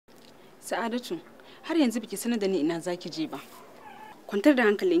Sa'adatu, har yanzu biki sanar da ni ina zaki je ba. Kwantar da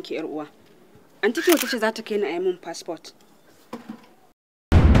hankalinki yar uwa. Anti Kyau tace za ta kai ni a yi min passport.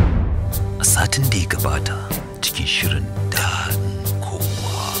 A satin da ya gabata cikin shirin Dadin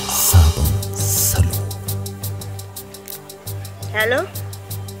Kowa Sabon Salo. Hello?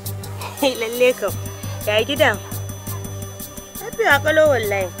 Lalle kam. Ya gidan? Lafiya kalo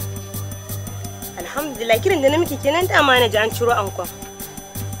wallahi. Alhamdulillah kiran da na miki kenan dama na ji an ciro ankon.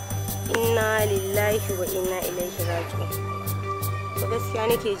 Inna lillahi wa inna ilaihi raji'un. To gaskiya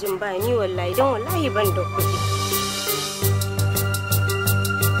nake jin ba ni wallahi dan wallahi ban da kuɗi.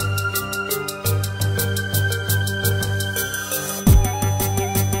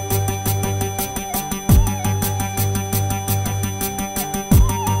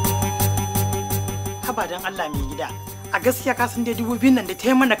 Haba dan Allah mai gida. A gaskiya ka san dai 2000 nan da ta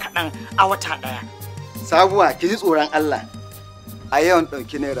yi mana kaɗan a wata ɗaya. Sabuwa ki ji tsoron Allah. A yawan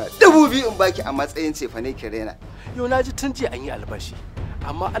ɗauki naira 2000 in baki a matsayin cefane ki rena. Yau na ji tun jiya an yi albashi,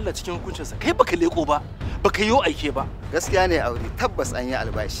 amma Allah cikin hukuncinsa kai baka leko ba, baka yi aike ba. Gaskiya ne aure tabbas an yi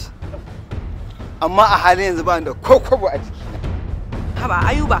albashi. Amma a halin yanzu ba da kokobo a jikina. Haba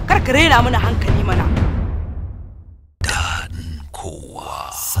Ayuba, kar ka rena mana hankali mana. Dadin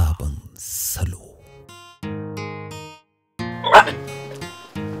Kowa Sabon Salo.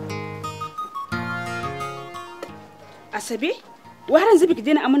 Asabe, wai har yanzu biki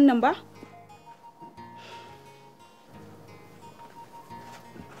daina aman nan ba?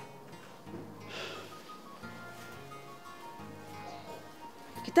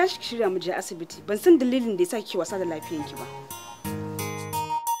 Ki tashi ki shirya mu je asibiti. Ban san dalilin da yasa kike wasa da lafiyanki ba.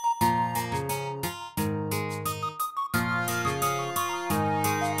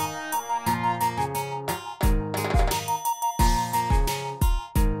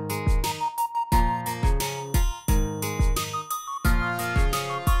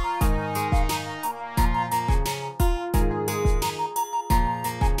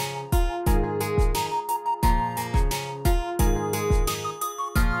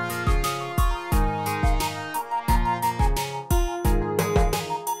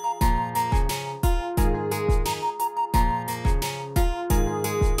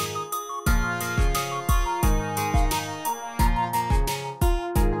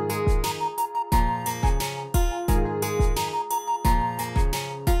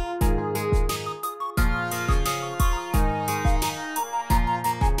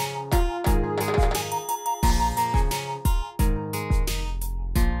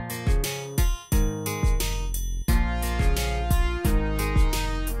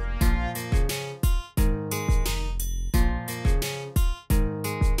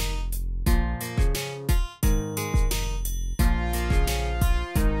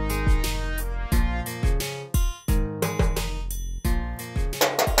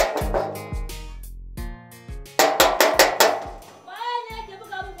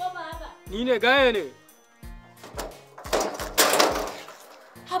 Ni ne gaya ne.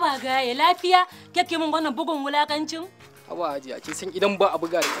 Haba gaya lafiya kake min wannan bugun wulakancin? Haba Hajiya, ke san idan ba a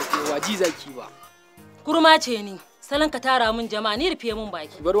buga da kake waji zaki ba. Kurma ce ni, salon ka tara min jama'a ni rufe min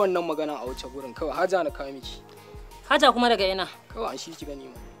baki. Bar wannan magana a wuce gurin kawai Haja na kawo miki. Haja kuma daga ina? Kawai an shi ki gani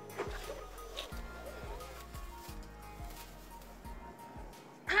ma.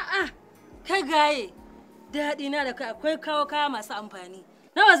 A'a, kai gaye. Daɗi na da kai akwai kawo kaya masu amfani.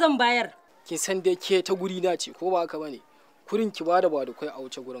 Nawa zan bayar? Kin san dai ke ta guri na ce ko ba haka bane? Kurin ki bada ba da kai a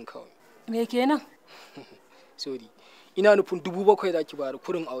wuce gurin kawai. Me kenan? Sorry. Ina nufin 7,000 zaki bayar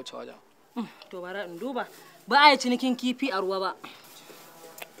kurin a wuce wajen. To bara in duba. Ba a yi cinikin kifi a ruwa ba.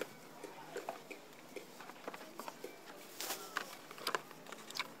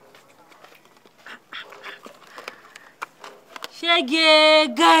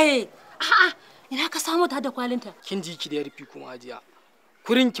 Shege gaye. A'a, ina ka samu ta da kwalinta? Kin ji ki da rufi kuma Hajiya.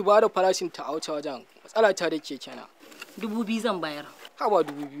 Kurin ki bada farashin ta a wuce wajen. Matsala ta da ke kenan. 2,000 zan bayar. Ha ba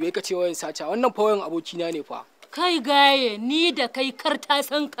 2,000 wai kace wayan sace wannan fa wayan abokina ne fa. Kai gaye ni da kai kar ta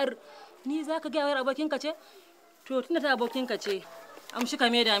san kar. Ni zaka ga wayar abokinka ce? To tunda ta abokinka ce, amshi ka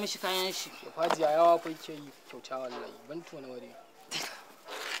me da mishi kayan shi. Hajiya yawa fa ke yi kyauta wallahi. Ban tona ware.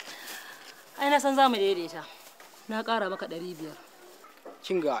 Ai na san zamu daidaita. Na ƙara maka 500.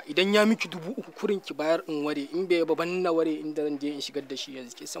 Kinga idan ya miki 3,000 kurin ki bayar in ware in bai ba ban na ware inda zan je in shigar da shi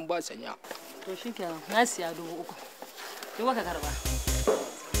yanzu ke san ba sanya. To shikenan na siya 3,000. Ki baka karba.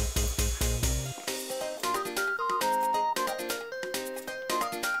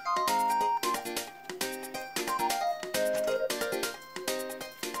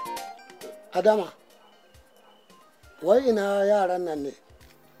 Adama, wai ina yaran nan ne?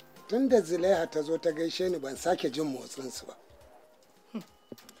 Tun da Zulaiha ta zo ta gaishe ni ban sake jin motsinsu ba.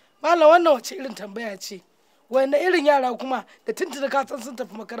 Malam wannan wace irin tambaya ce? Wanda irin yara kuma da tuntuna ka san sun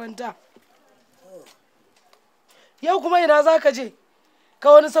tafi makaranta. Yau kuma ina za ka je?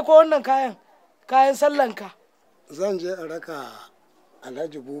 Ka wani sako wannan kayan sallanka. Zan je in raka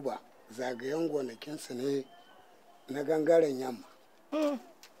Alhaji Buba zagayen gonakinsu ne na gangaren yamma.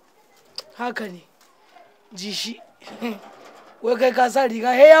 Haka ne, ji shi. Wai kai ka sa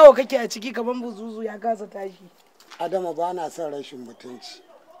riga, he yawo kake a ciki kamar buzuzu ya kasa tashi. Adama ba na son rashin mutunci.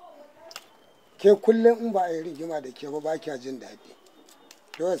 Ke kullum in ba a yi rigima da ke ba kya jin daɗi.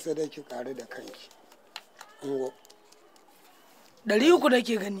 Dole sai dai ki ƙaru da kanki. 300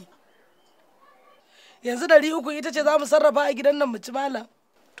 nake gani. Yanzu 300 ita ce za mu sarrafa a gidan nan mu ci malam.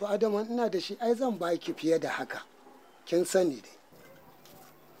 To Adama ina da shi ai zan baki fiye da haka. Kin sani dai.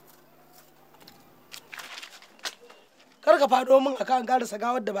 Kar ka faɗo min akan karasa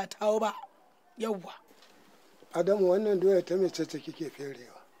gawar da ba tawo ba. Yawwa. Adamu wannan doya ta mece ce kike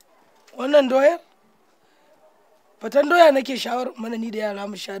ferewa? Wannan doyar? Fatan doya nake shawar mana ni da yara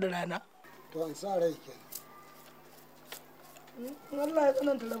mu sha da rana. To an sa rai kenan. Allah ya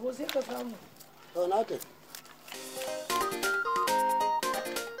tsananta rabo sai ka samu. To na tafi.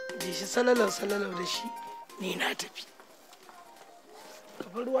 Ji shi salalau da shi ni na tafi. Ka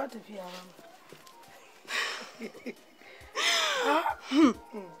bar ruwa tafiya ba.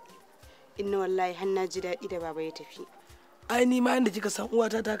 Inna wallahi har na ji daɗi da baba ya tafi. Ai ni ma inda kika san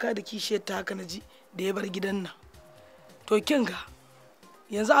uwata ta ka da kishiyar ta haka na ji da ya bar gidan nan. To kin ga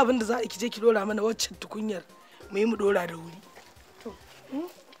yanzu abin da za a kije ki dora mana waccan tukunyar mu yi mu dora da wuri.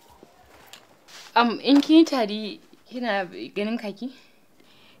 In kin tari kina ganin kaki?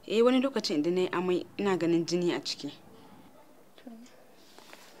 Wani lokacin idan na yi amai ina ganin jini a ciki.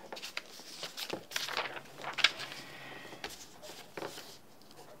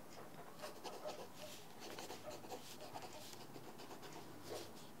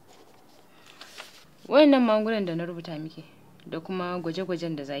 Wayannan magungunan da na rubuta miki da kuma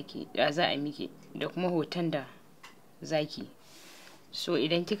gwaje-gwajen da za a miki da kuma hoton da zaki. So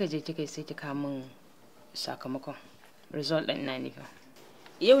idan kika je kika sai kika min sakamakon result din na nufi.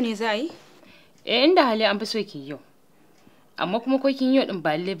 Yau ne za a yi? Inda hali an fi so ki yau. Amma kuma ko kin yau din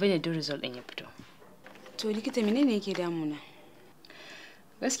ba lalle bane duk result din ya fito. To likita menene yake damuna?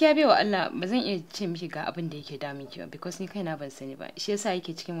 Gaskiya bai wa Allah ba zan iya ce miki ga abin da yake damun ki ba because ni kaina ban sani ba. Shi yasa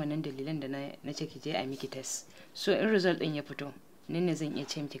yake cikin wannan dalilan da na ce ki je a miki test. So in result din ya fito, nan ne zan iya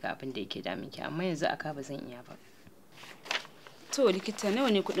ce miki ga abin da yake damun ki amma yanzu aka ba zan iya ba. To likita nawa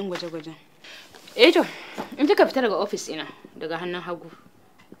ne kudin gwaje-gwajen? To in kika fita daga office ina daga hannun hagu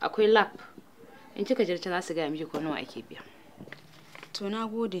akwai lab. In kika je ta za su ga miki ko nawa ake biya. To na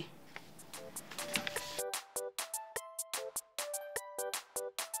gode.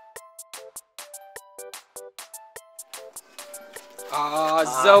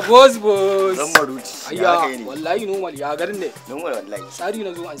 Zabos bos. Zan maruci. Ayya, wallahi normal ya garin ne. Normal wallahi. Tsari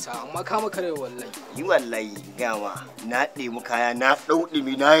na zo an sa amma kama kare wallahi. Yi wallahi gama na ɗebi kaya na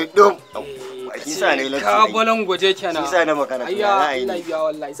ɗauɗimi na yi ɗum. Shi sa ne lafiya. Ka balan gwaje kenan. Shi sa na makara. Ayya, ina biya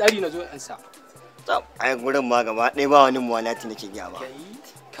wallahi. Tsari na zo an sa. Ai gurin ma gaba ɗaya ba wani muwalati nake gya ba.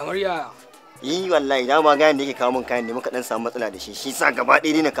 Kamar ya. Yi wallahi da ma gayan da yake kawo min kayan ne muka dan samu matsala da shi. Shi sa gaba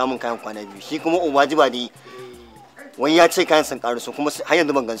ɗaya ne na kawo min kayan kwana biyu. Shi kuma ubajiba dai wani ya ce kayan sun karu su kuma har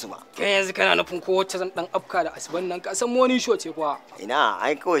yanzu ban gansu ba. Kai yanzu kana nufin ko wacce zan dan afka da asiban nan ka san wani show ce kuwa. Ina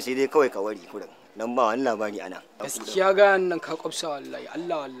ai kawai sai dai kawai ka wari kurin. Dan ba wani labari ana. Gaskiya ga nan ka kwafsa wallahi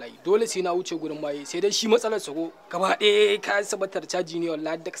Allah wallahi dole sai na wuce gurin maye sai dai shi matsalar sa ko gaba ɗaya kayan sabatar caji ne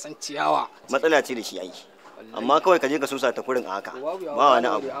wallahi da kasan ciyawa. Matsala ce da shi ai. Amma kawai ka je ka susa ta kurin a haka. Ba wani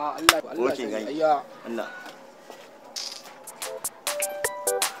abu. Allah ke gani. Allah.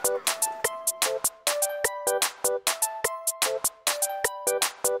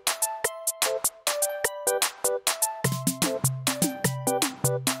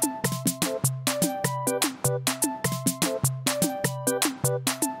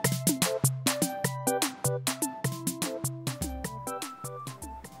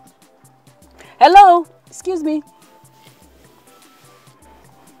 Hello, excuse me.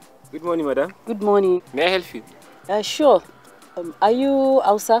 Good morning, madam. Good morning. May I help you? Sure. Are you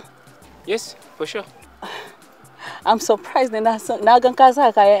Hausa? Yes, for sure. I'm surprised na gan ka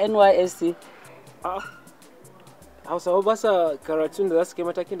sa kaya NYSC. Hausawa ba sa karatun da za su kai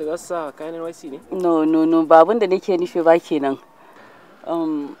matakin da za su sa kayan NYSC ne? No, ba abin da nake nufi ba kenan.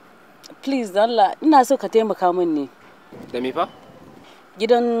 Please, Allah, ina so ka taimaka min ne. Da me fa?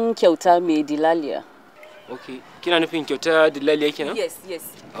 Gidan kyauta mai Dilaliya. Okay. Kina nufin kyauta Dilaliya kenan? Yes.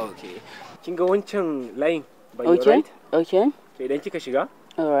 Okay. Kin ga wancan layin by your right? Okay. To idan kika shiga?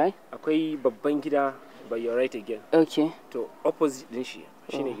 Alright. Akwai babban gida by your right again. Okay. To opposite din shi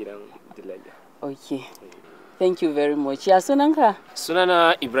shine gidan dillali. Okay. Thank you very much. Ya sunanka?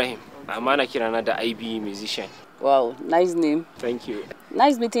 Sunana Ibrahim. Amma na kirana da IB musician. Wow, nice name. Thank you.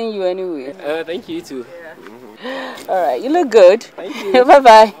 Nice meeting you anyway. Thank you too. All right, you look good. Thank you.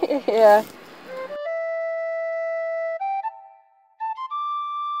 Bye-bye. Yeah.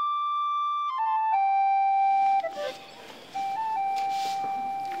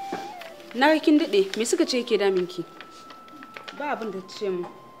 Na kin dade, me suka ce yake daminki? Ba abin da ta ce mu.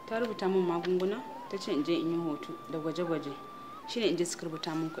 Ta rubuta min magunguna, ta ce in je in yi hoto da gwaje-gwaje. Shine in je suka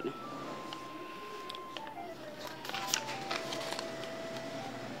rubuta min kuɗin.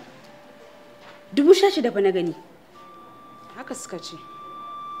 Dubu 16 ba na gani. Haka suka ce.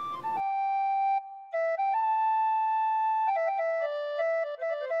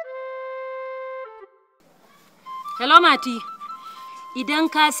 Hello Mati. Idan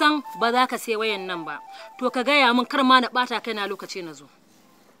ka san ba za ka sai wayan nan ba, to ka gaya min kar ma na bata kai na lokaci na zo.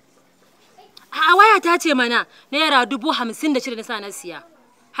 A waya ta ce mana naira 56,000 na sa na siya,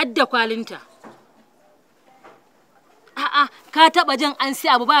 har da kwalinta. A'a, ka taba jin an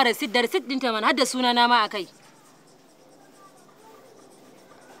siya abu ba receipt da receipt dinta mana har da sunana ma akai.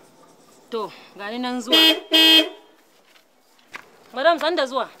 To, gani nan zuwa. Madam san da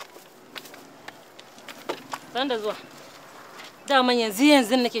zuwa. San da zuwa. Daman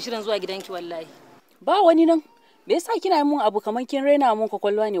yanzu nake shirin zuwa gidanki wallahi. Ba wani nan. Me yasa kina mun abu kamar kin raina mun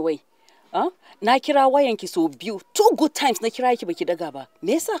kwakwalwa ne wai? Na kira wayanki so biyu, 2 good times na kira ki baki daga ba.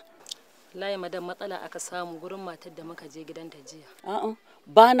 Me yasa? Wallahi madam matsala aka samu gurin matar da muka je gidanta jiya.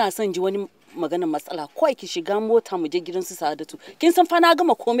 Ba na son ji wani maganar matsala. Kawai ki shiga mota mu je gidan su Sa'adatu. Kin san fa na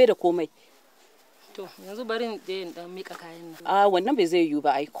gama komai da komai. To, yanzu bari in je in dan mika kayan nan. Wannan bai zai yiwu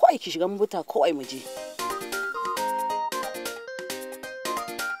ba ai. Kawai ki shiga mota kawai mu je.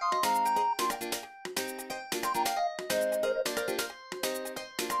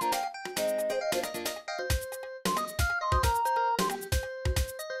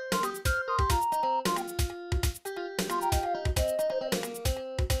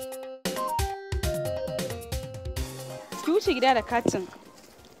 Ki wuce gida da katin,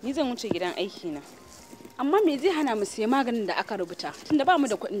 ni zan wuce gidan aiki na. Amma me zai hana mu siya maganin da aka rubuta tunda ba mu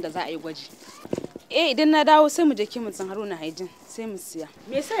da kuɗin da za a yi gwaji. Idan na dawo sai mu je kimin Haruna Haijin sai mu siya.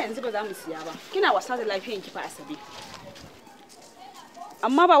 Me yasa yanzu ba za mu siya ba? Kina wasa da lafiyan ki fa Asabe.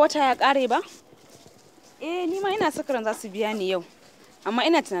 Amma ba wata ya kare ba? Ni ma ina sakaran za su biya ni yau. Amma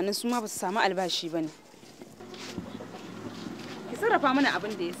ina tunanin su ma ba su samu albashi ba ne. Ki sarrafa mana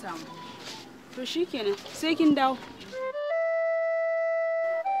abin da ya samu. To shikenan, sai kin dawo.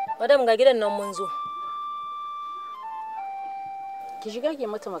 Madam ga gidan nan mun zo. Ki shiga ki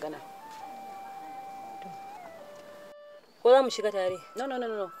mata magana. Ko za mu shiga tare?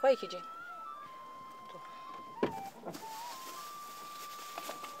 No, kai ki je.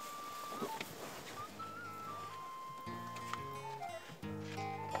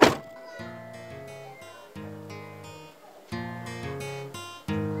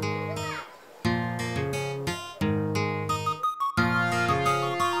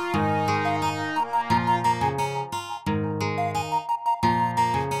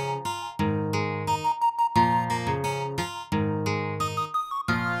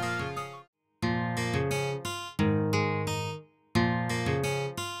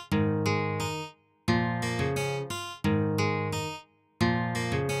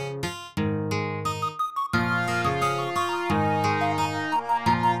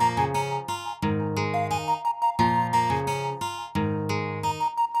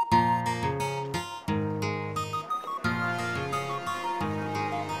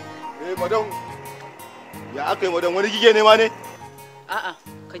 Madam, ya aka yi madam wani gige ne ma ne? A'a,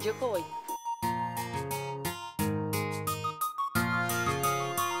 ka je kawai.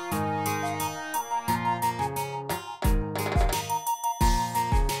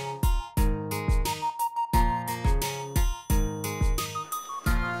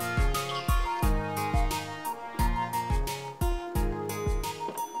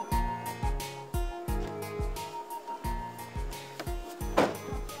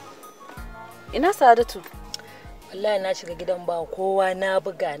 Ina Sa'adatu? Wallahi na shiga gidan ba kowa na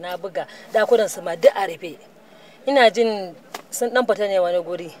buga dakunan su ma duk a rufe. Ina jin sun dan fita ne wani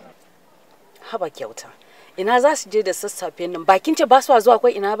guri. Haba kyauta. Ina za su je da sassafe nan? Bakin ce ba su zuwa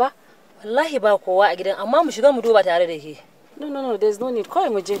akwai ina ba? Wallahi ba kowa a gidan amma mu shiga mu duba tare da ke. No, there's no need. Kawai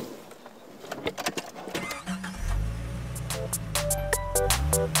mu je.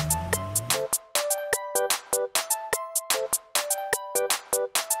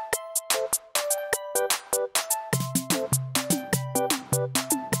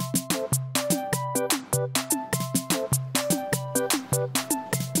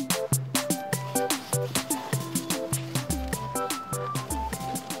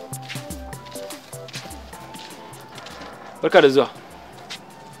 Barka da zuwa.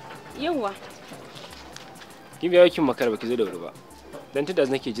 Yawwa. Kin biya kin makara baki zo da wuri ba. Dan tunda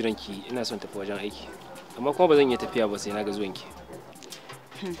nake jiran ki ina son tafi wajen aiki. Amma kuma ba zan iya tafiya ba sai na ga zuwan ki.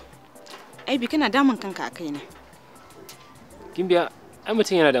 Ai bi kana damun kanka a kaina. Kin biya ai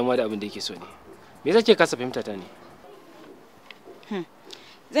mutum yana damuwa da abin da yake so ne. Me yasa ke kasa fahimta ta ne?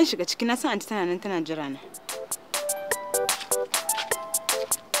 Zan shiga ciki na san anti tana nan tana jira na.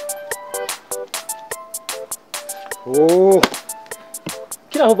 Oh.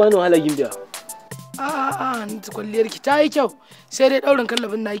 Kina fa bani wahala Gimbiya. A'a, ni kwalliyar ki ta yi kyau. Sai dai daurin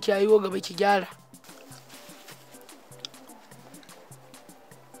kallabin na ki yayiwo gaba ki gyara.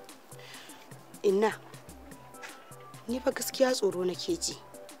 Inna. Ni fa gaskiya tsoro nake ji.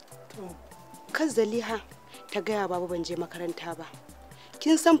 Kan Zaliha ta gaya babu ban je makaranta ba.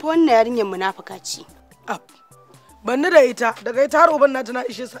 Kin san fa wannan yarinyar munafuka ce. Banni da ita, daga ita har uban nata na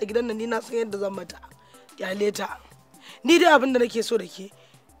ishe su a gidan nan ni na san yadda zan mata. Kyale ta. Ni dai abin da nake so da ke.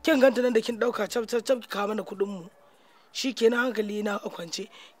 Kin ganta nan da kin dauka cap cap cap ki kawo mana kudin mu. Shikenan hankali na a kwance.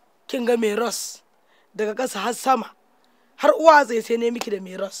 Kin ga mai ros daga ƙasa har sama. Har uwa tsaye sai ne miki da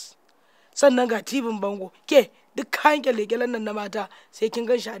mai ros. Sannan ga tibin bango. Ke duk kayan kyale-kyalen nan na mata sai kin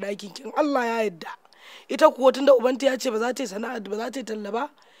gan shi a ɗakin kin Allah ya yarda. Ita kuwa tunda ubanta ya ce ba za ta yi sana'a ba za ta yi talla ba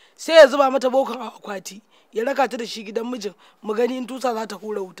sai ya zuba mata bokon a akwati ya raka ta da shi gidan mijin mu gani in tusa za ta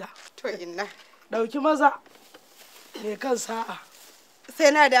hura wuta. To inna. Dauki maza me kan sa'a.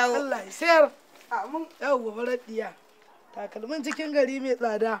 Sai na dawo. Allah ya sayar. Amin. Yawwa barar diya. Takalmin cikin gari mai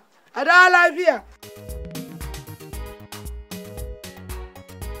tsada. A da lafiya.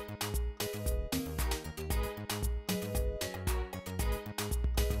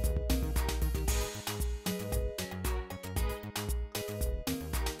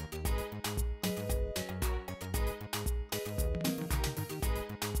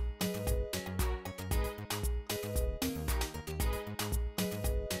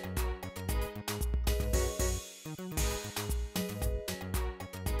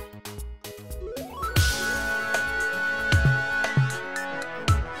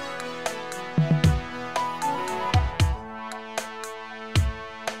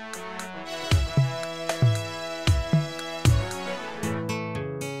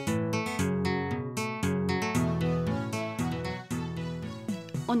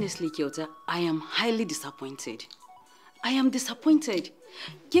 Honestly, Kyauta, I am highly disappointed. I am disappointed.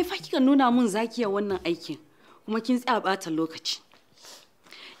 Ke fa kika nuna mun zakiya wannan aikin, kuma kin tsaya bata lokaci.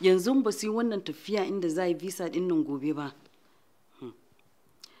 Yanzu ba su yi wannan tafiya inda za yi visa din nan gobe ba.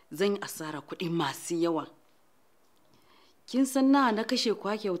 Zan yi asara kuɗi masu yawa. Kin san na kashe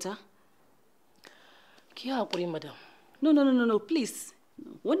kwa Kyauta? Ki haƙuri, madam. No, please.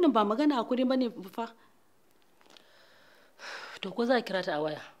 Wannan ba magana hakuri bane fa. To ko za a kira ta a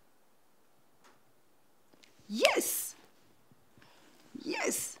waya? Yes.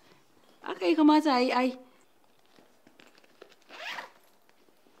 Aka yi kamata a yi ai.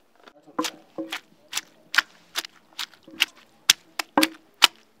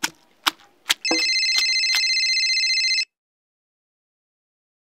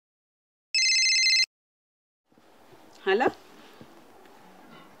 Hala?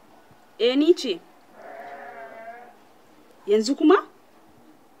 Ni ce. Yanzu kuma?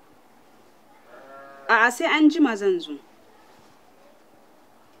 A'a sai an jima zan zo.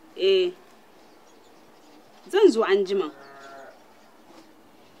 Zan zo an jima.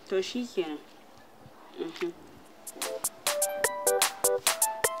 To shi kenan.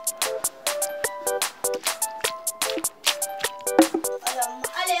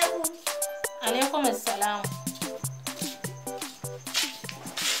 Alaikum assalam.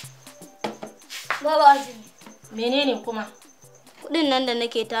 Baba Azumi. Menene kuma? Kudin nan da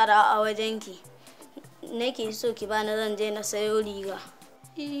nake tara a wajenki. Nake so ki bani zan je na sayo riga.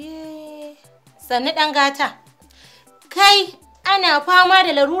 Sannu dan gata. Kai ana fama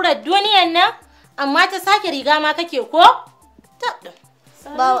da larurar duniyan nan amma ta sake riga ma kake ko?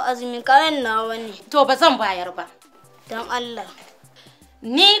 Baba Azumi kayan nawa ne. To ba zan bayar ba. Dan Allah.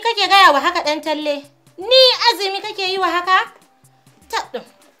 Ni kake gaya wa haka dan talle? Ni Azumi kake yi wa haka? Taɗin.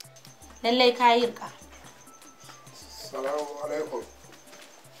 Lallai ka yi rika. Salamu alaikum.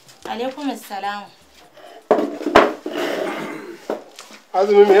 Alaikum assalam.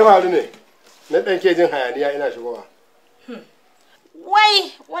 Azumi me ya faru ne? Na ɗan ke jin hayaniya ina shigowa.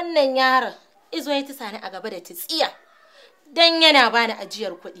 Wai wannan yaron izo ya tisa ni a gaba da tsiya. Dan yana bani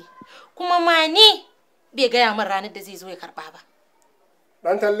ajiyar kuɗi. Kuma ma ni bai gaya min ranar da zai zo ya karɓa ba.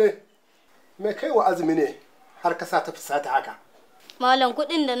 Ɗan talle, me kai wa Azumi ne har ka sa ta fusata haka? Malam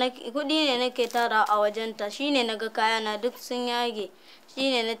kuɗi ne nake tara a wajenta shine naga kayana duk sun yage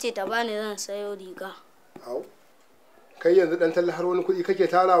shine nace ta bani zan sayo riga. Au. kai yanzu dan talla har wani kuɗi kake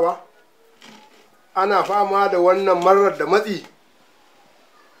tarawa? Ana fama da wannan marar da matsi.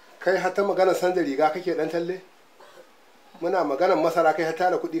 Kai har ta magana san da riga kake dan talle? Muna maganar masara kai har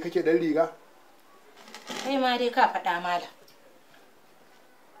tara kuɗi kake dan riga? Kai ma dai ka faɗa mala.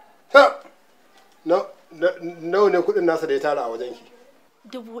 Ha! Nawa ne kuɗin nasa da ya tara a wajenki?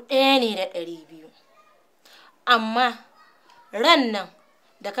 1,200. Amma ran nan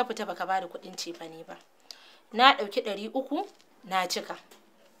da ka fita baka bada kuɗin cefane ba. Na ɗauki 300 na cika.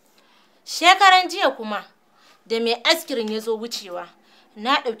 Shekaran jiya kuma da mai askirin ya zo wucewa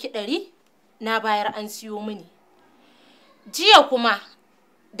na ɗauki 100 na bayar an siyo mini. Jiya kuma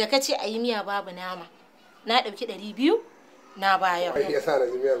da ka ce a yi miya babu nama na ɗauki 200 na bayar. Ai yasa na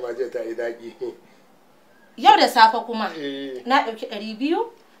miyar ma je ta yi daƙi. Yau da safe kuma na ɗauki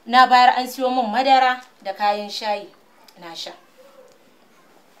 200 na bayar an siyo min madara da kayan shayi na sha.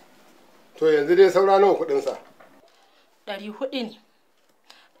 To yanzu dai saura nawa kuɗinsa? 400 ne.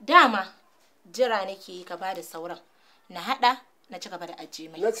 Dama jira nake yi ka bada sauran na haɗa na ci gaba da ajiye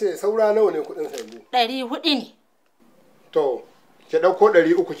mai. Na ce saura nawa ne kuɗinsa yanzu? 400 ne. To ki ɗauko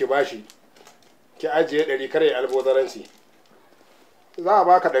 300 ki bashi, ki ajiye 100 kare ya albozaranci. Za a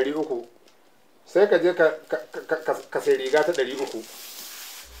baka 300 sai ka je ka sai riga ta 300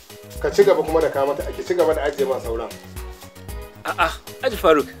 ka ci gaba kuma da kamata ki ci gaba da ajiye ma sauran. A'a, Aji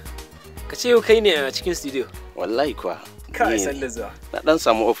Faruk, ka ce yau kai ne a cikin studio. Wallahi kuwa. Kai san da zuwa. Na dan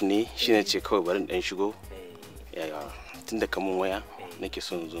samu off ne shine ce kawai barin dan shigo. Yaya tunda kamun waya nake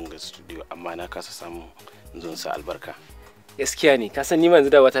son zo ga studio amma na kasa samu zo sa albarka. Gaskiya ne, ka san ni ma yanzu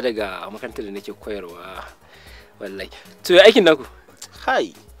da wata daga makarantar da nake koyarwa. Wallahi. To ya aikin naku?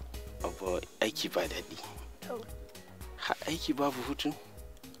 Hai. Abu aiki ba daɗi. Aiki babu hutu.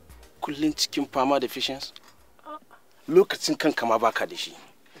 Kullun cikin fama da patience. Lokacin kanka ma baka da shi.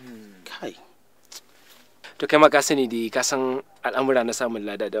 Kai. To kai ma ka sani dai ka san al'amura na samun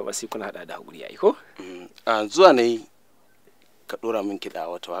lada da ba sai kuna hada da hakuri ai ko? Zuwa ne ka dora min kiɗa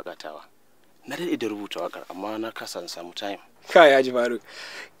wata waka tawa. Na daɗe da rubuta wakar amma na kasa samu time. Kai Haji Faruk,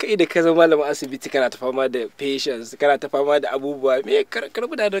 kai da ka zama malamin asibiti kana ta fama da patients, kana ta fama da abubuwa, me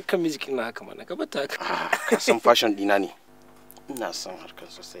karbu da kan music na haka mana, ka bata haka. Ka san fashion dina ne. Ina son harkar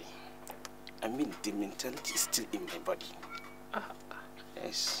sosai. I mean the mentality is still in my body.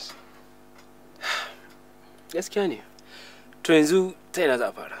 Yes. Gaskiya ne. To yanzu ta ina za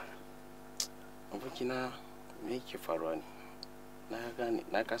a fara? Abokina me yake faruwa ne?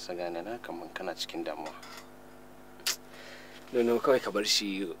 Na kasa gane na kaman kana cikin damuwa. Nono kawai ka bar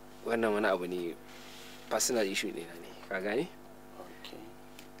shi, wannan wani abu ne personal issue ne ka gane?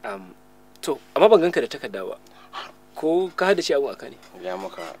 Okay. To amma ban ganka da takarda ba. Ko ka hada shi abu aka ne? Ya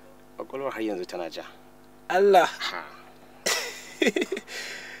maka kwakwalwar har yanzu tana ja. Allah.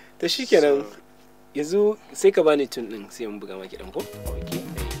 To shikenan yanzu sai ka bani tun din sai mun buga maki dan ko? Okay.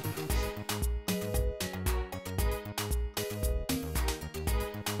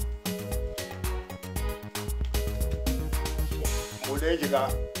 Bude shiga.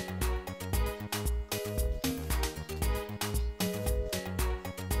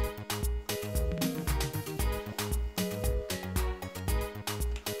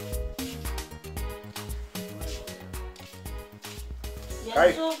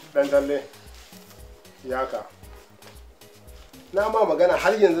 Kai, dan talle. Yaka. Na ma magana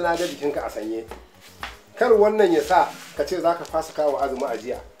har yanzu na ga jikinka a sanye. Kar wannan ya sa ka ce za ka fasa kawo azumi a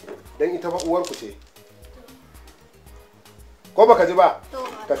jiya. Dan ita fa uwarku ce. Ko baka ji ba?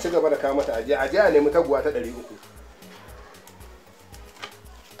 Ka ci gaba da kawo mata ajiya. Ajiya a nemi taguwa ta 300.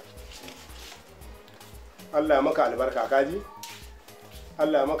 Allah ya maka albarka kaji?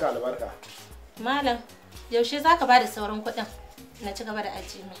 Allah ya maka albarka. Malam, yaushe za ka ba da sauran kuɗin na ci gaba da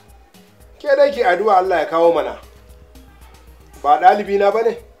ajiye mai? Ke dai ki addu'a Allah ya kawo mana. Ba ɗalibi na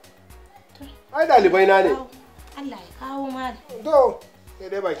bane? Ai ɗalibai na ne. Allah ya kawo malam. To, sai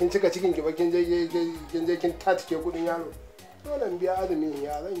dai bakin cika cikin ki bakin je kin tatike kuɗin yaro. Dole in biya azumi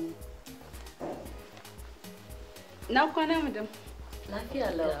ya zan yi. Na kwana madam. Lafiya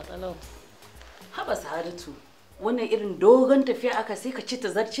lau. Haba Sa'adatu, wannan irin dogon tafiya aka sai ka ci ta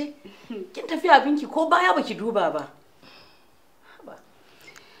zarce? Kin tafiya abinki ko baya baki duba ba?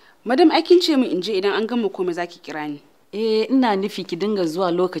 Madam aikin ce min in je idan an gama komai zaki kira ni. Ina nufi ki dinga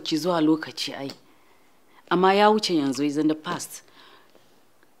zuwa lokaci ai. Amma ya wuce yanzu is in the past.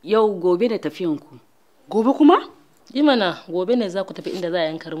 Yau gobe da tafiyan ku. Gobe kuma? Imana gobe ne za ku tafi inda za a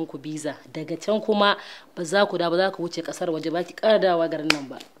yankar muku biza. Daga can kuma ba za ku wuce kasar waje ba ki ƙara dawowa garin nan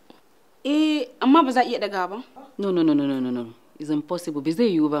ba. Amma ba za iya daga ba. No. It's impossible. Bai zai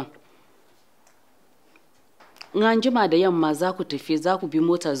yiwu ba. In an jima da yamma za ku tafi za ku bi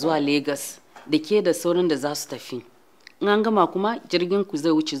mota zuwa Lagos da ke da sauran da za su tafi. in an gama kuma jirgin ku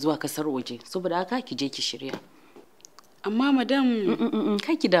zai wuce zuwa kasar waje saboda haka ki je ki shirya. Amma madam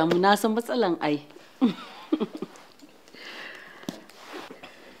kai ki damu na san matsalan ai.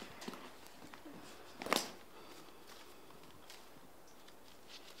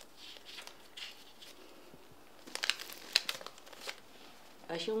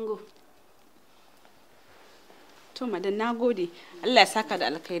 Ashungo. To madan nagode. Allah ya saka da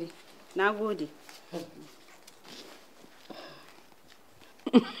alkhairi. Nagode.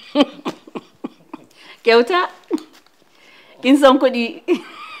 Kyauta? Kin san kuɗi?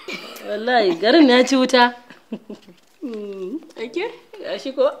 Wallahi garin ya ci wuta. Ake? Ya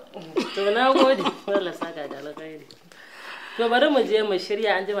shi ko? To nagode. Allah saka da alkhairi. To bari mu je mu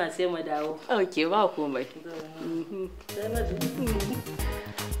shirya an jima sai mu dawo. Okay, ba komai. Sai na ji.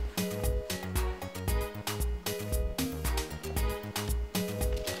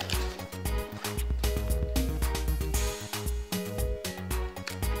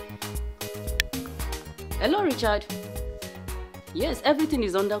 Hello, Richard. Yes, everything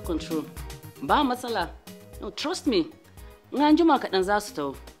is under control. Ba matsala. No, trust me. In an jima kaɗan za su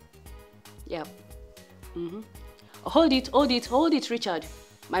tawo. Yep. Hold it, Richard.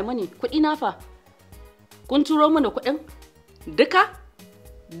 My money. Kuɗi na fa. Kun turo mana kuɗin?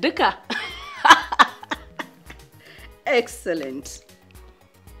 Duka. Excellent.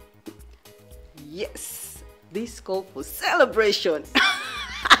 Yes, this call for celebration.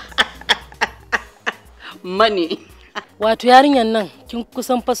 Money. Wato yarinyan nan kin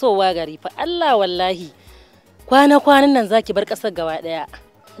kusan fasowa gari fa Allah wallahi. Kwana-kwanan nan zaki bar kasar gaba daya.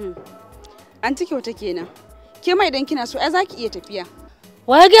 An ci kyauta kenan. Ke mai idan kina so ai zaki iya tafiya.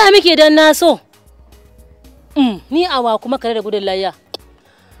 Wa ga miki dan na so? Ni awa kuma kare da gudun layya.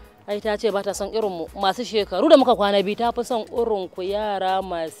 Ai ta ce ba ta son irin mu masu shekaru da muka kwana bi ta fi son irin ku yara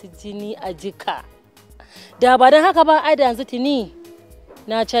masu jini a jika. Da ba dan haka ba ai da yanzu tuni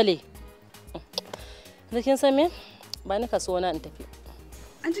na cale. Kin san me? Ba ni kaso na in tafi.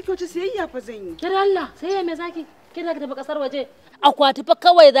 An ci kyauta sayayya fa zan yi. Kira Allah, sayayya me zaki? Kina tafi kasar waje. Akwati fa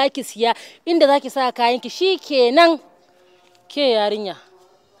kawai zaki siya inda zaki sa kayanki shikenan. Ke yarinya.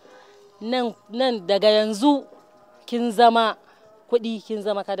 Nan daga yanzu kin zama kuɗi, kin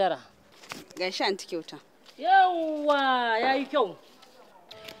zama kadara. Gashi an ci kyauta. Yawwa, yayi kyau.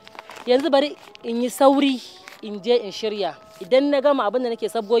 Yanzu bari in yi sauri in je in shirya. Idan na gama abin da nake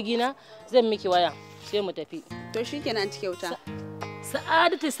sabgogi na zan miki waya. Sai mu tafi. To shikenan ci kyauta.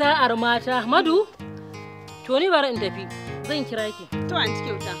 Sa'adatu sa'ar mata. Madu? To ni bari in tafi. Zan kira ki. To an ci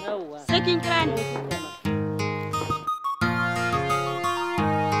kyauta. Yawwa. Sai kin kira ni.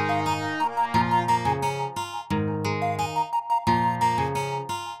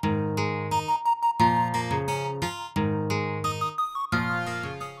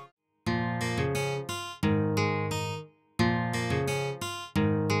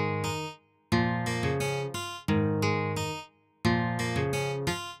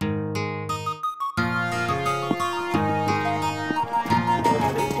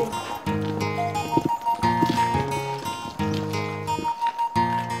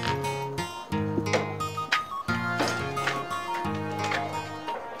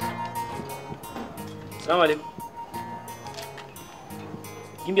 Assalamu alaikum.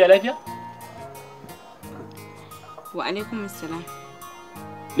 Kin biya lafiya? Wa alaikum assalam.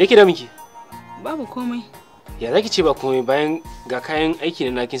 Me yake da miki? Babu komai. Ya zaki ce ba komai bayan ga kayan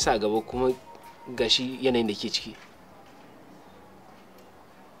aiki na kin sa a gaba kuma gashi yanayin da ke ciki.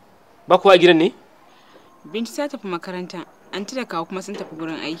 Ba kowa a gidan ne? Binci ta tafi makaranta, anti da kawo kuma sun tafi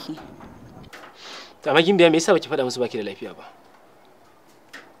gurin aiki. Amma kin biya me yasa baki faɗa musu baki da lafiya ba?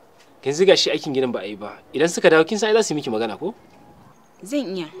 Kin ziga shi aikin gidan ba a yi ba. Idan suka dawo kin san za su yi miki magana ko?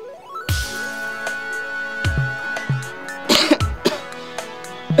 Zan iya.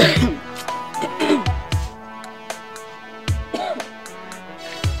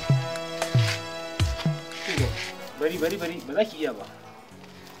 Bari ba za ki iya ba.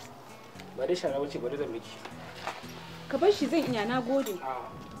 Ba dai shara wace bari zan miki. Ka bar shi zan iya, na gode.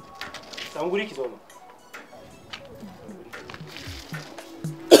 Samu guri ki zauna.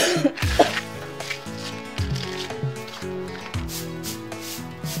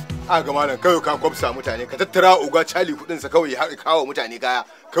 A ga malam kawai ka kwafsa mutane ka tattara uga cali kudin sa kawai har kawo mutane kaya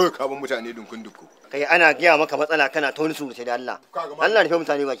kawai ka ban mutane dunkun dukku. Kai ana giya maka matsala kana ta wani surutai da Allah. Allah rufe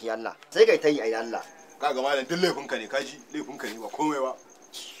mutane baki Allah. Sai kai tayi ai Allah. Ka ga malam duk laifinka ne kaji laifinka ne ba komai ba.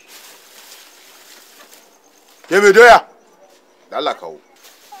 Ke me doya? Da Allah kawo.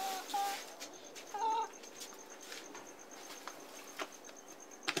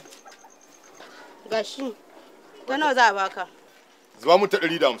 Gashi. Ta nawa za a baka? Zuba mu ta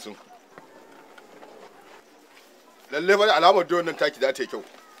 150. lalle ba alamar da wannan taki za ta yi kyau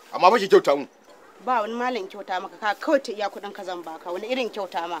amma ba ki kyauta mu. Ba wani malam kyauta maka ka kawai ta iya kudin ka zan baka wani irin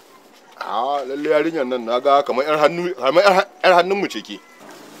kyauta ma. A lalle yarinyar nan naga kamar yar hannun mu ce ke.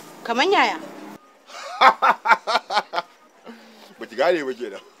 Kamar yaya? Ba ki gane ba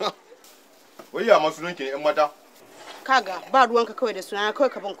kenan. Wai ya masu nan ki ne yan mata? Kaga ba ruwanka kawai da sunana kawai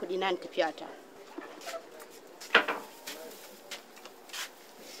ka ban kudi na tafiya ta.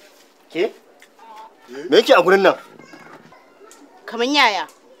 Ke? Me yake a gurin nan? Kamar yaya?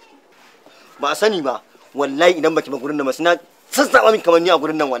 Ba a sani ba. Wallahi idan baki ba gurin nan ba suna sassaba min kamar ni a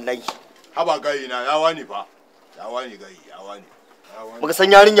gurin nan wallahi. Haba gayi na ya wani fa. Ya wani gayi, ya wani. Baka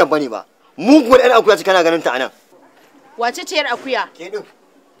san yarinyar bane ba. Muguwar ɗan akuya ce kana ganin ta anan. Wace ce yar akuya? Ke din.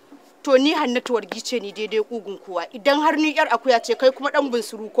 To ni Hannatu wargice ni daidai kugun kowa. Idan har ni yar akuya ce kai kuma dan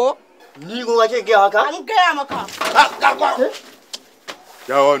bunsuru ko? Ni goma ke gaya haka? An gaya maka.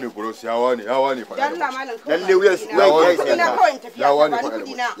 Ya wani bros, ya wani fa. Yalla malam kawai. Lalle wuyan ya kudi na kawai tafiya. Ya wani ba ni fa.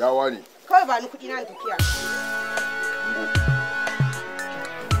 kudi na. Ya wani. Kawai ba ni kudi na tafiya.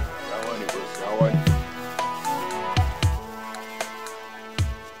 Ya wani bros, ya wani.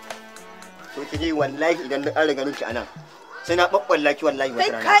 To kije wallahi idan an riga nuki anan. Sai na babballa ki wallahi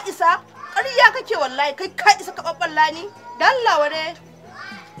wata rana. Kai ka isa? Ƙarya kake wallahi kai ka isa ka babballa ni? Dalla ware.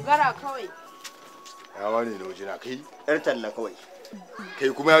 Gara kawai. Ya wani da wajina kai. Yar talla kawai. Kai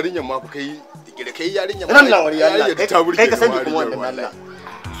kuma yarinyar ma fa kai da kai yarinyar ma. Allah wari Allah. Kai ka sani kuma wannan Allah.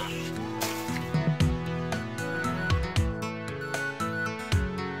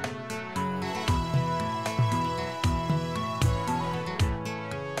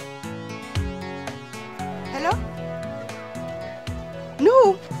 Hello?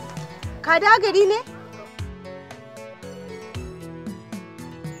 Nuhu, ka da gari ne?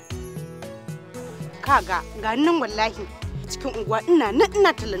 Kaga, ga nan wallahi cikin unguwa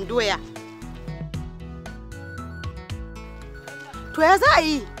ina talan doya. To ya za a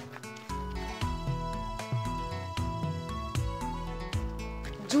yi?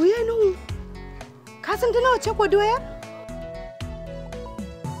 Juya Nuhu, ka san ta nawa ce ko doyar?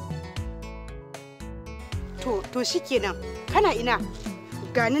 To shikenan, kana ina?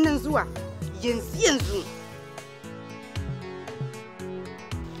 Gani nan zuwa yanzu.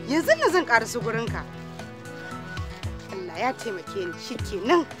 Yanzu na zan ƙarasu gurinka. Allah ya taimake ni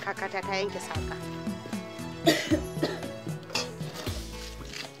shikenan kakata ta yanke saka.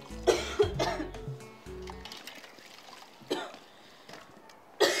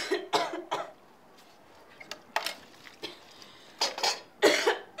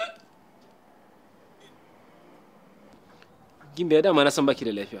 Gimbe ya dama na san baki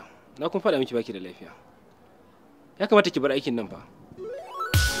da lafiya. Na kun faɗa miki baki da lafiya. Ya kamata ki bar aikin nan fa.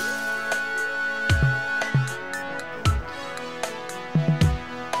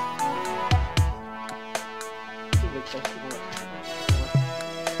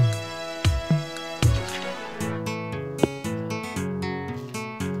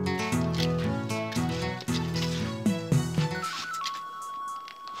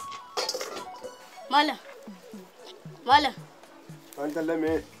 Malam. An talle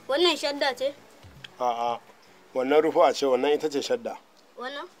me? Wannan shadda ce? A'a. Wannan rufuwa ce, wannan ita ce shadda.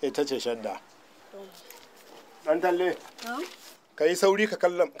 Wannan? Ita ce shadda. Dan talle. Ka yi sauri ka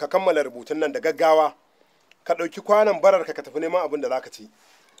kammala rubutun nan da gaggawa. Ka ɗauki kwanan barar ka tafi neman abin da za ka ci.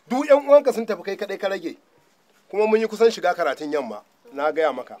 Duk ƴan uwanka sun tafi kai kaɗai ka rage. Kuma mun yi kusan shiga karatun yamma. Na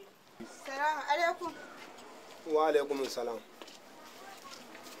gaya maka. Salamu alaikum. Wa alaikum salam.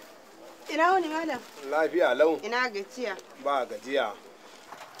 Ina wani malam? Lafiya lau. Ina gajiya. Ba gajiya.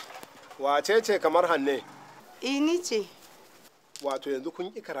 Wace ce kamar Hanne? Ni ce. Wato yanzu kun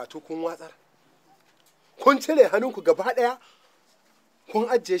ƙi karatu kun watsar. Kun cire hannunku gaba ɗaya. Kun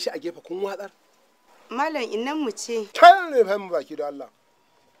ajiye shi a gefe kun watsar. Malam innan mu ce. Kan ne fahimta baki da Allah.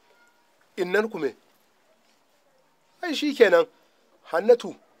 Innan ku me? Ai shi kenan.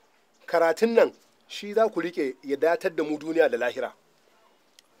 Hannatu, karatun nan shi za ku riƙe ya datar da mu duniya da lahira.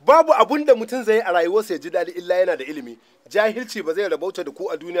 Babu abun da mutum zai yi a rayuwarsa ya ji daɗi illa yana da ilimi. Jahilci ba zai rabauta da ku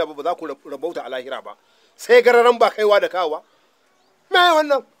a duniya ba za ku rabauta a lahira ba. Sai gararan ba kaiwa da kawa. Me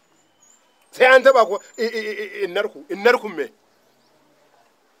wannan? Sai an taba ku innarku me?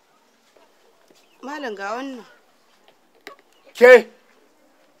 Malam ga wannan. Ke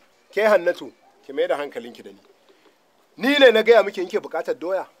Hannatu, ki mai da hankalinki da ni. Ni ne na gaya miki nke bukatar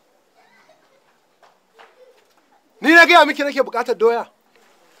doya. Ni na gaya miki nake bukatar doya.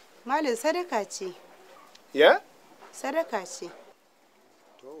 Malam sadaka ce. Ya? Sadaka ce.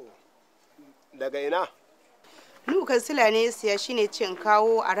 To, daga ina? Nukan sila ne ya siya shine cin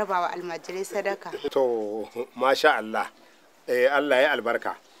kawo a rabawa almajirai sadaka. To, masha Allah. Allah ya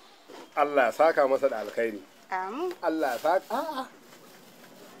albarka. Allah ya saka masa da alkhairi. Amin. Allah sa a'a.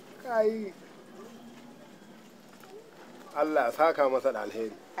 Kai. Allah saka masa da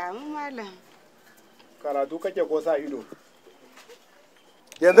alheri. Amin malam. Karatu kake ko sa ido?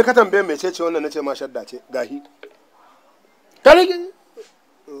 Yanzu ka tambaye me ce wannan nace ma shadda ce gahi. Kare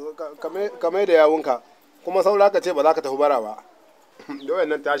kame da yawunka kuma saura ka ce ba za ka tafi bara ba. Da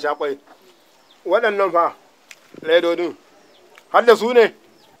wayannan ta sha kwai. Waɗannan fa ledodin har da su ne?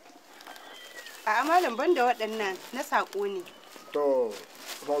 A malam ban da waɗannan na saƙo ne. To,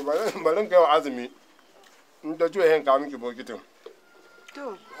 barin kai wa azumi in ta juya yin miki bokitin.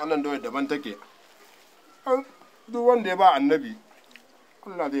 To. Wannan doyar daban take. Duk wanda ya ba annabi,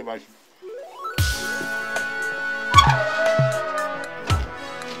 Allah zai ba shi.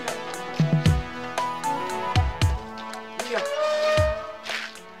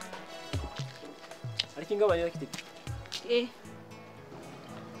 Kin gama ne zaki tafi? Eh.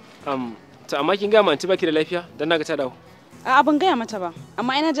 To amma kin gama anti baki da lafiya dan naga ta dawo. A'a ban gaya mata ba,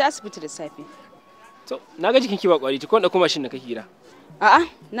 amma ina je asibiti da safe. To, naga jikin ki ba kwari, ki kwanda kuma shin da kake gida. A'a,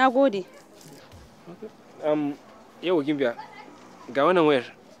 nagode. Yau Gimbiya, ga wannan wayar.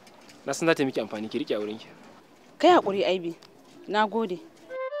 Na san za ta miki amfani, ki rike a wurin ki. Kai hakuri Aibi. Nagode.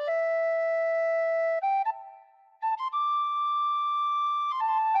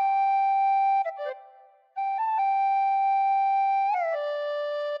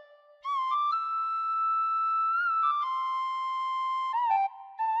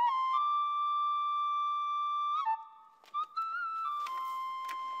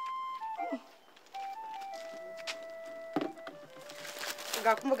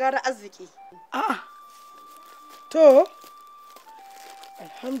 Ga kuma gara arziki. A'a. To.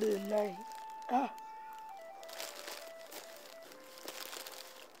 Alhamdulillah.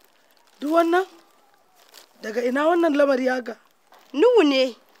 Duk wannan? Daga ina wannan lamari haka? Nuhu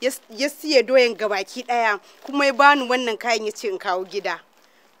ne ya siya doyan gabaki daya kuma ya bani wannan kayan ya ce in kawo gida.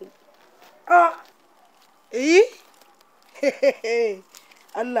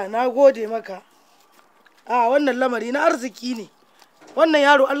 Allah na gode maka. Wannan lamari na arziki ne. Wannan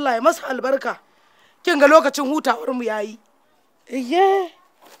yaro Allah ya masa albarka. Kin ga lokacin hutawar mu yayi.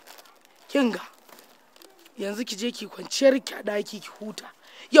 Kin ga yanzu ki je ki kwanciyar ki a daki ki huta.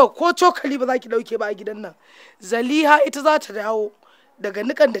 Yau ko cokali ba za ki dauke ba a gidan nan. Zaliha ita za ta dawo daga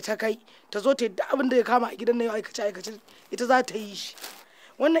nikan da ta kai ta zo ta yadda abin da ya kama a gidan nan yau aikace ita za ta yi shi.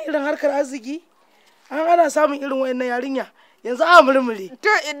 Wannan irin harkar arziki an ana samun irin wayannan yarinya yanzu a murmure. To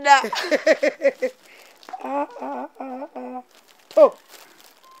inda. To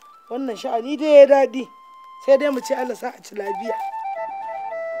wannan sha'ani dai ya daɗi sai dai mu ce Allah sa a ci lafiya.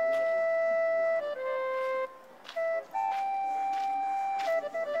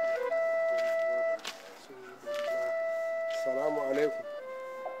 Salamu alaikum.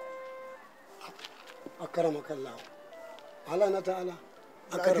 Akaramakallah. Allah na ta'ala.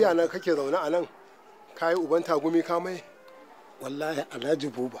 Lafiya nan kake zaune a nan kayi uban tagumi ka mai? Wallahi Alhaji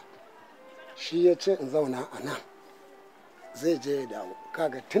Buba shi ya ce in zauna a nan zai je ya dawo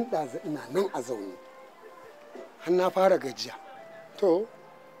kaga tun ɗazu ina nan a zaune har na fara gajiya. To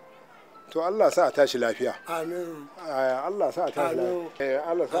Allah sa a tashi lafiya. Amin. Allah sa a tashi lafiya.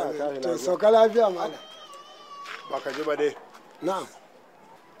 Allah sa a tashi lafiya. To sauka lafiya malam. Baka ji ba dai. Na'am.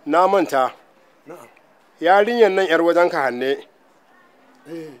 Na manta. Na'am. Yarinyar nan yar wajen ka hanne.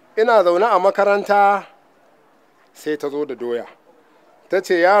 Ina zaune a makaranta sai ta zo da doya. Ta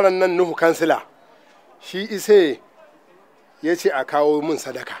ce yaron nan Nuhu kansila shi ise ya ce a kawo min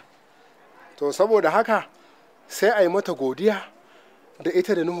sadaka. To saboda haka sai a yi mata godiya da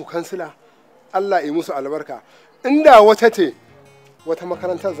ita da Nuhu kansila Allah yi musu albarka. Inda wata ce wata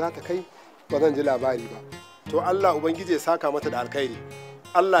makarantar za ta kai ba zan ji labari ba. To Allah Ubangiji ya saka mata da alkhairi.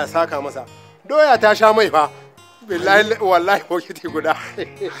 Allah ya saka masa. Doya ta sha mai fa. Billahi wallahi bokiti guda.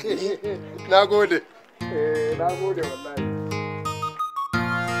 Na gode. Na gode wallahi.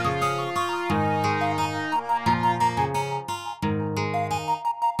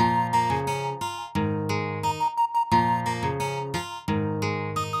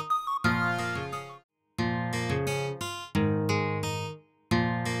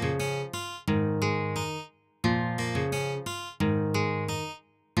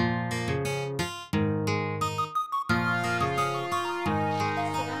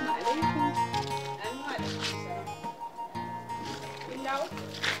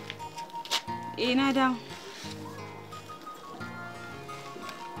 Na dawo.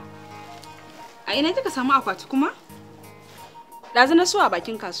 A ina kika samu akwati kuma? Ɗazu na suwa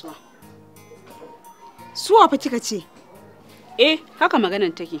bakin kasuwa. Suwa fa kika ce? Haka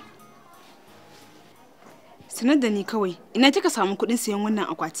maganar take. Sanar da ni kawai, ina kika samu kuɗin sayan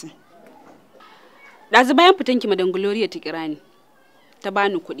wannan akwatin? ɗazu bayan fitanki madan Gloria ta kira ni ta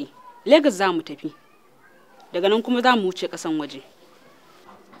bani kuɗi. Lagos za mu tafi. Daga nan kuma za mu wuce ƙasan waje.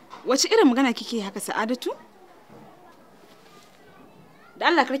 Wace irin magana kike haka Sa'adatu? Da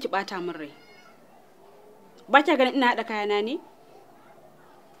Allah karki bata min rai. Ba kya ganin ina haɗa kayana ne?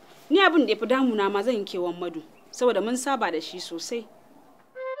 Ni abin da ya fi damuna ma zan yi kewan Madu saboda mun saba da shi sosai.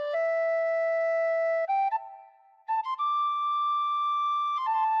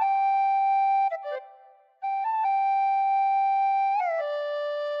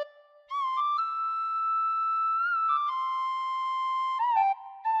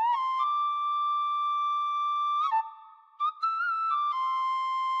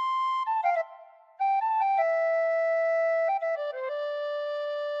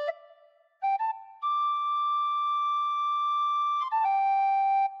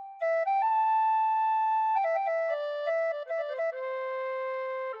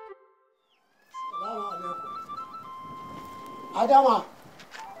 Adama!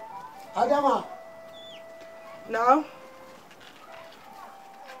 Adama! Na'am.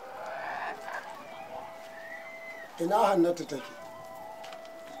 Ina Hannatu take?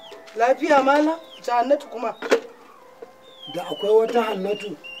 Lafiya mala? Ta Hannatu kuma? Da akwai wata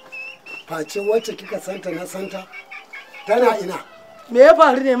Hannatu face wacce kika santa na santa? Tana ina? Me ya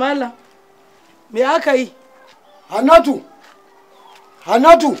faru ne mala? Me aka yi? Hannatu!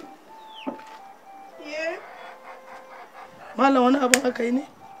 Hannatu! Malam wani abin aka yi ne?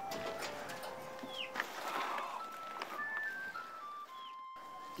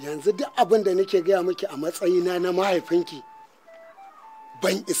 Yanzu duk abin da nake gaya miki a matsayina na mahaifinki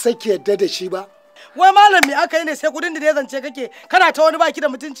ban isa ki yadda da shi ba. Wai malam me aka yi ne sai kudin da ne zance kake kana ta wani baki da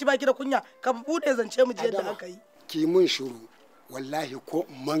mutunci baki da kunya ka bude zance mu je yadda aka yi. Ki mun shiru wallahi ko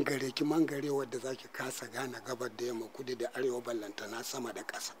mangare ki mangare wadda zaki kasa gane gabar da yamma kudu da arewa ballanta na sama da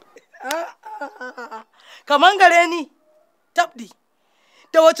ƙasa. Ka mangare ni tabdi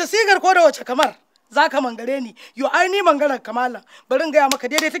da wace sigar ko da wace kamar za ka mangare ni yo ai ni mangarar kamala bari in gaya maka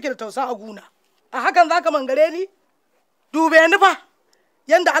daidai take da tausa a guna a hakan za ka mangare ni dube ni fa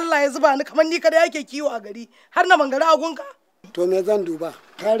yanda Allah ya zuba ni kamar ni kada yake kiwo a gari har na mangare a gunka to me zan duba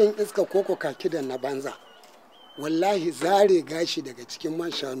tarin iska koko kaki da na banza wallahi zare gashi daga cikin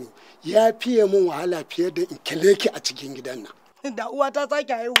man shanu ya fiye min wahala fiye da in kile ki a cikin gidan nan da uwa ta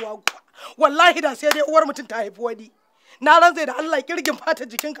sake haihuwa wallahi da sai dai uwar mutum ta haifi wani na rantsai da Allah kirgin fata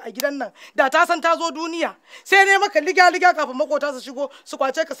jikinka a gidan nan da ta san ta zo duniya sai ne maka liga kafin makota su shigo su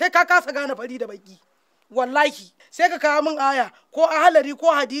kwace ka sai ka kasa gane fari da baki wallahi sai ka kawo min aya ko ahalari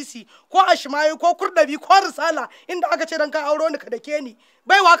ko hadisi ko ashmayi ko kurdabi ko risala inda aka ce dan ka auro ni ka dake ni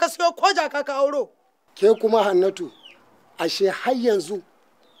baiwa ka siyo ko jaka ka auro ke kuma Hannatu ashe har yanzu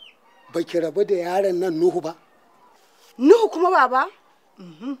baki rabu da yaron nan Nuhu ba Nuhu kuma baba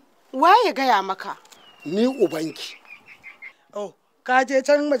waye gaya maka ni ubanki oh ka je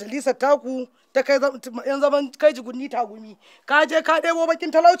can majalisar taku ta kai yan zaman kai jigunni tagumi ka je ka ɗebo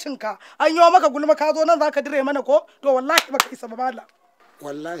bakin talaucin ka an yi maka gulma ka zo nan zaka dire mana ko to wallahi baka isa ba mala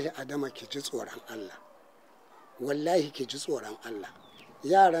wallahi Adama ki ji tsoron Allah wallahi ki ji tsoron Allah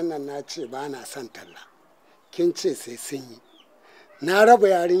yaran nan na ce ba na son talla kin ce sai sun yi na raba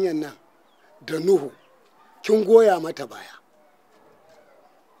yarinyar nan da Nuhu kin goya mata baya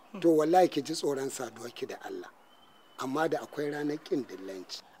to wallahi ki ji tsoron saduwa ki da Allah amma da akwai ranar kin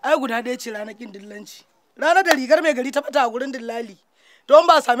dillanci ai guda ɗaya ce ranar kin dillanci ranar da rigar mai gari ta fata a gurin dillali don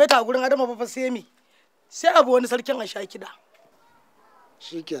ba a same ta a gurin Adama ba fa sai me sai abu wani sarkin a sha kiɗa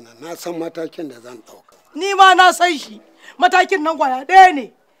shikenan na san matakin da zan ɗauka ni ma na san shi matakin nan kwaya ɗaya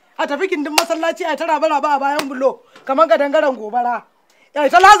ne a tafi gindin masallaci a tara bara ba a bayan bulo kamar ga dangaren gobara ya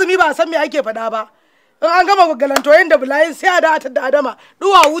ta lazumi ba a san me ake faɗa ba in an gama galantoyin da bulayin sai a da da Adama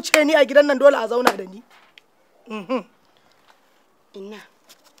duwa wuce ni a gidan nan dole a zauna da ni Inna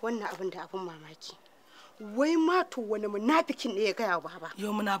wannan abin da abin mamaki wai ma to wani munafikin ne ya gaya wa baba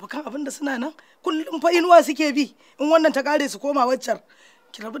yo munafikan abin da suna nan kullum fa inuwa suke bi in wannan ta kare su koma waccar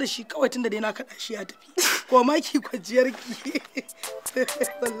ki rabu da shi kawai tunda dai na kada shi ya tafi ko ma ki kwajiyar ki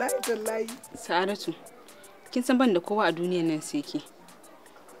wallahi tallahi Sa'adatu kin san ban da kowa a duniyar nan sai ki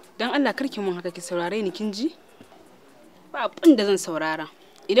dan Allah karki mun haka ki saurare ni kin ji ba abin da zan saurara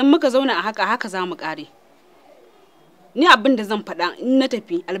idan muka zauna a haka za mu kare ni abin da zan faɗa in na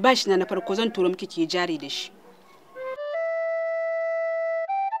tafi albashi na farko zan turo miki ke jari da shi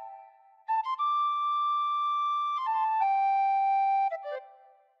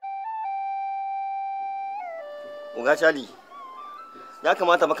Uga Charlie ya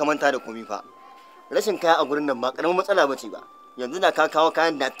kamata maka manta da komi fa rashin kaya a gurin nan ba karamin matsala bace ba yanzu da ka kawo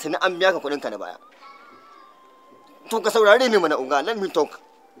kayan da tuni an biya ka kuɗin ka na baya to ka saurare ni mana Uga let me talk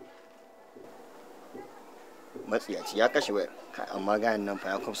matsiyaci ya kashe wayar amma gayan nan fa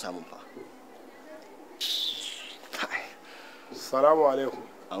ya kwafsa mun fa. Salamu alaikum.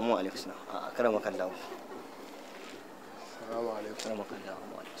 Amma alaikum salam. A kada makallahu. Salamu alaikum. Kada makallahu.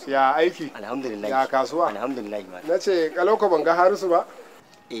 Ya aiki? Alhamdulillah. Ya kasuwa? Alhamdulillah. Na ce kalauka ban ga Harisu ba?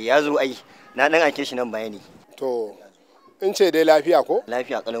 Ya zo ai. Na dan ake shi nan bayani. To in ce dai lafiya ko?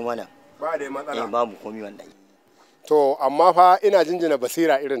 Lafiya kalau mana. Ba dai matsala. Babu komai wallahi. To amma fa ina jinjina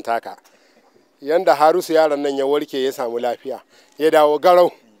basira irin taka. Yanda Harisu yaron nan ya warke ya samu lafiya ya dawo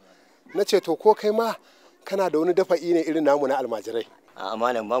garau. Na ce to ko kai ma kana da wani dafa'i ne irin namu na almajirai. A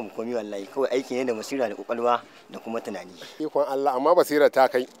amanan babu komai wallahi kawai aiki ne da basira da kokalwa da kuma tunani. Ikon Allah amma basira ta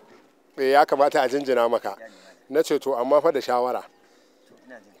kai. Ya kamata a jinjina maka. Na ce to amma fa da shawara.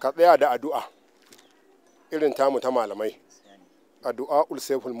 Ka tsaya da addu'a irin tamu ta malamai. Addu'a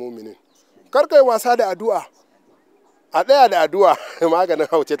ulseful muminin. Kar kai wasa da addu'a. A tsaya da addu'a maganin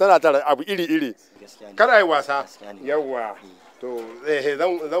hauce tana tara abu iri-iri. Kar ai wasa. Yawwa. To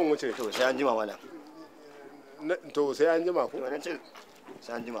zan wuce. To sai an jima mana. To sai an jima ko?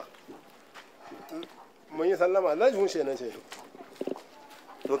 Sai an jima. Mun yi sallama na wuce na ce.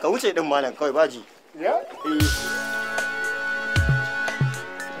 To ka wuce din malam kawai baji. Ya?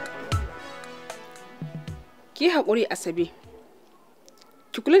 Ki haƙuri Asabe.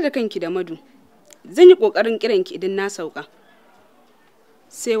 Ki kula da kanki da Madu. Zan yi ƙoƙarin kiranki idan na sauka.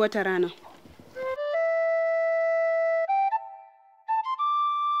 Sai wata rana.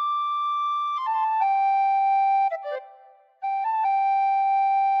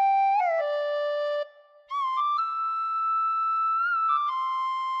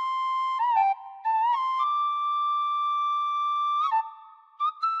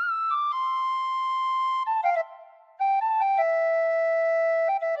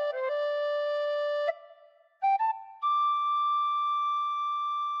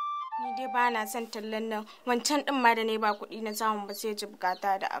 Ni dai ba na son tallan nan, wancan din ma da ne ba kuɗi na samun ba sai ji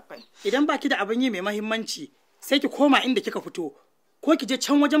bukata da akai. Idan baki da abin yi mai mahimmanci sai ki koma inda kika fito ko ki je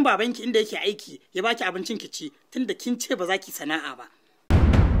can wajen babanki inda yake aiki ya baki abincin ki ci tunda kin ce ba za ki sana'a ba.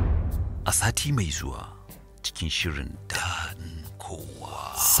 A sati mai zuwa cikin shirin Dadin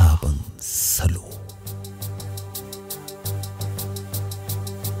Kowa. Sabon Salo.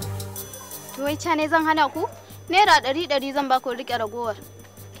 To wai ne zan hana ku? Naira 100 zan ba ku rike ragowar.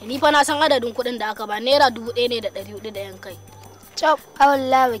 Ni fa na san adadin kuɗin da aka ba naira 1,400 da yan kai. Cap, a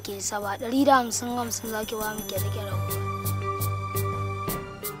wallahi ba ke saba 150 zaki ba mu rike ragowar.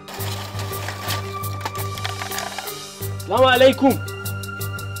 Assalamu alaikum.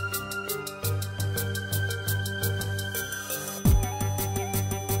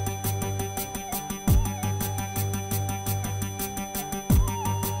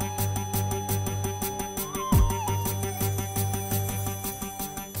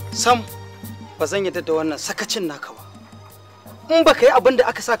 Sam ba zan yadda da wannan sakacin naka ba. In baka yi abin da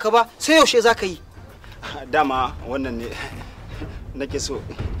aka saka ba sai yaushe za ka yi. Dama wannan ne nake so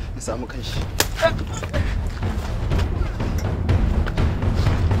in samu kanshi.